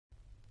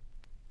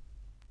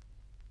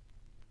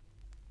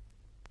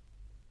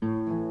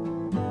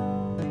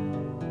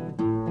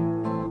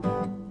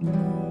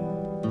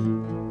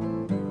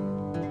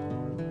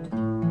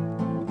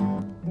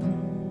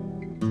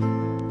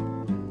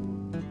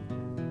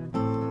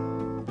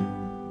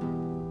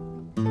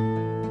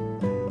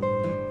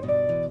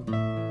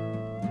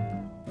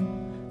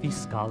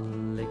skal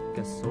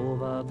ikke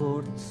sova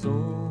burt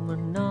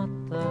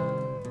sommernatta,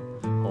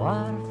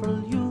 og for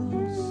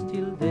ljus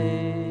til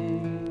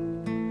det.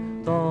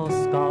 Da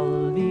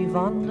skal vi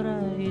vandre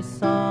i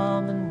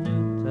sammen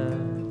ute,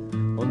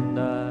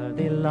 under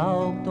de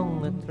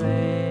lavtunge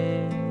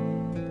tre.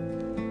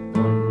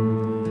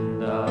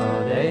 Under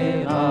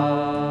de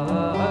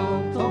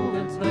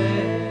lavtunge tre.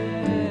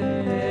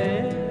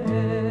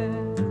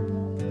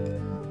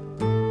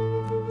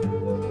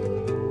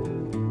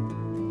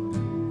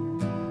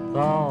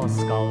 Da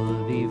skal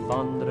vi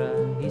vandre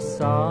i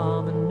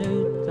sammen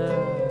ute,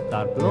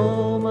 der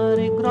blommer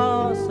i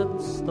graset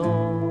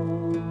står.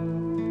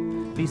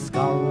 Vi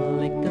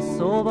skal ikke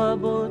sove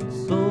bort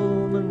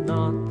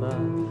sommernatta,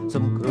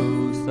 som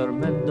kruser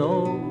med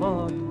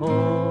dobbelt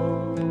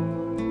hår.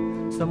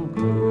 Som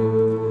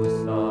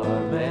kruser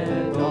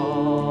med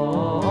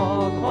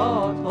dobbelt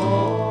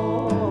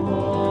hår.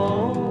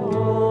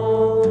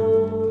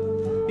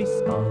 Vi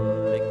skal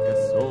ikke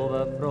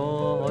sove fra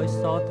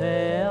høysa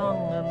til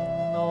angen,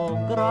 og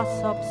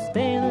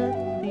grassoppstenet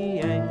i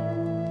eng.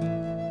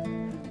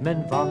 Men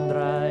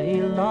vandre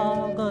i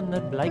lag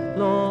under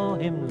bleikblå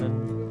himmelen,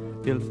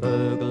 til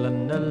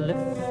føglene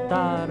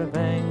lyfter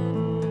veng.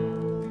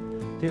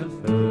 Til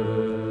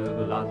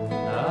føglene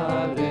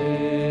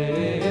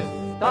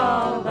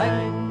lyfter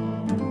veng.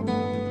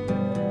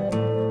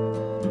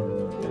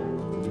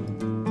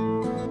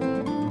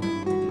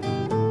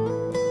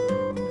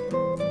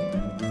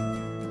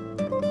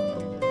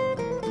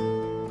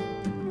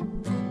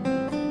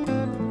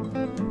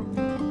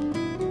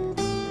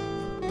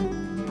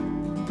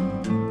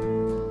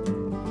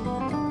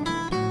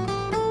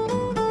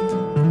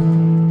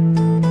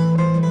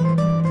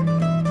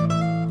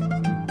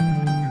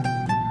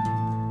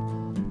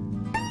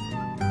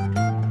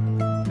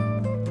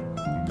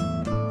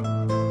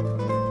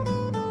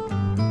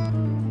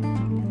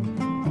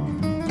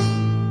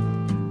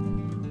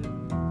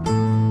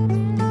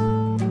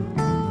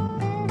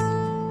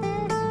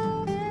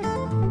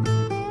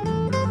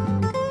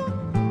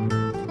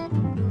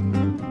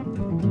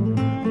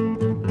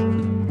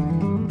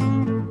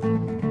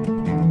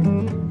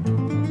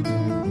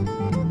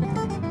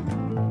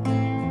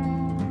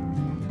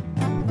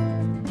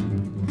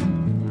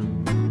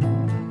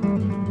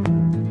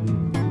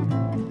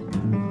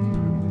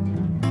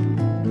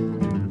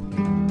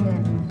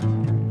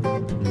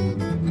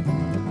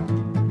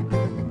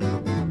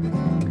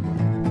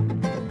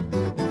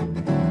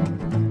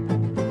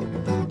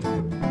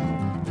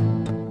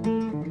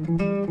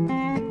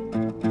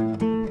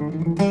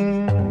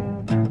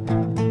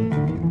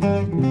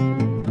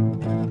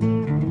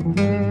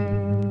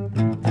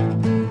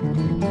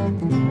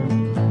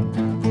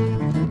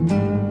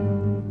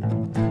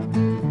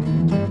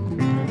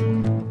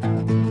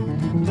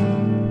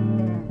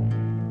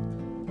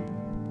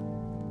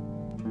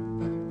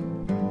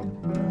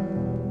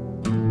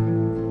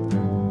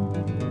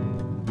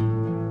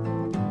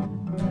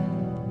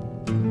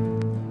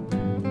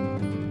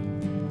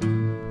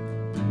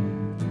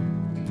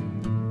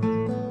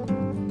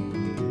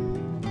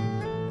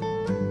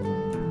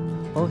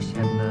 Og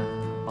kjenne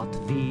at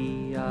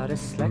vi i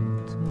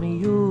slekt med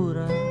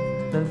jorda,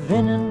 med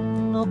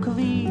vinden og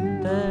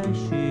hvite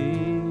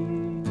sky.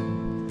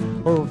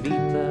 Og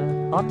vite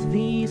at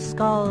vi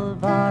skal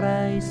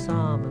være i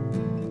sammen,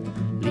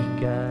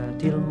 like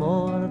til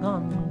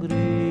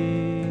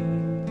morgengry.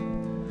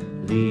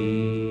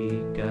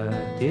 Like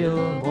til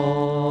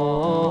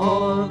morgengry.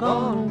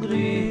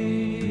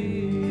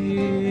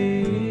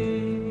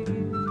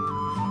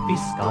 Vi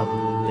skal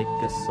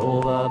ikke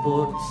sove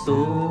bort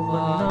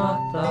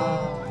sommernatta,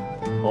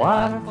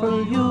 og for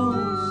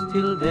ljus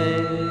til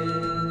det.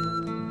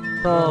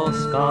 Da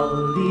skal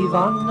vi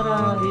vandre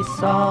i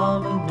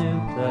sammen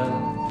ute,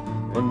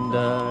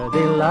 under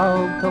de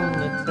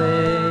lavtunge tre.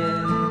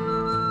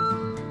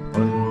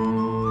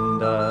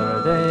 Under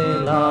de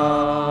lavtunge tre.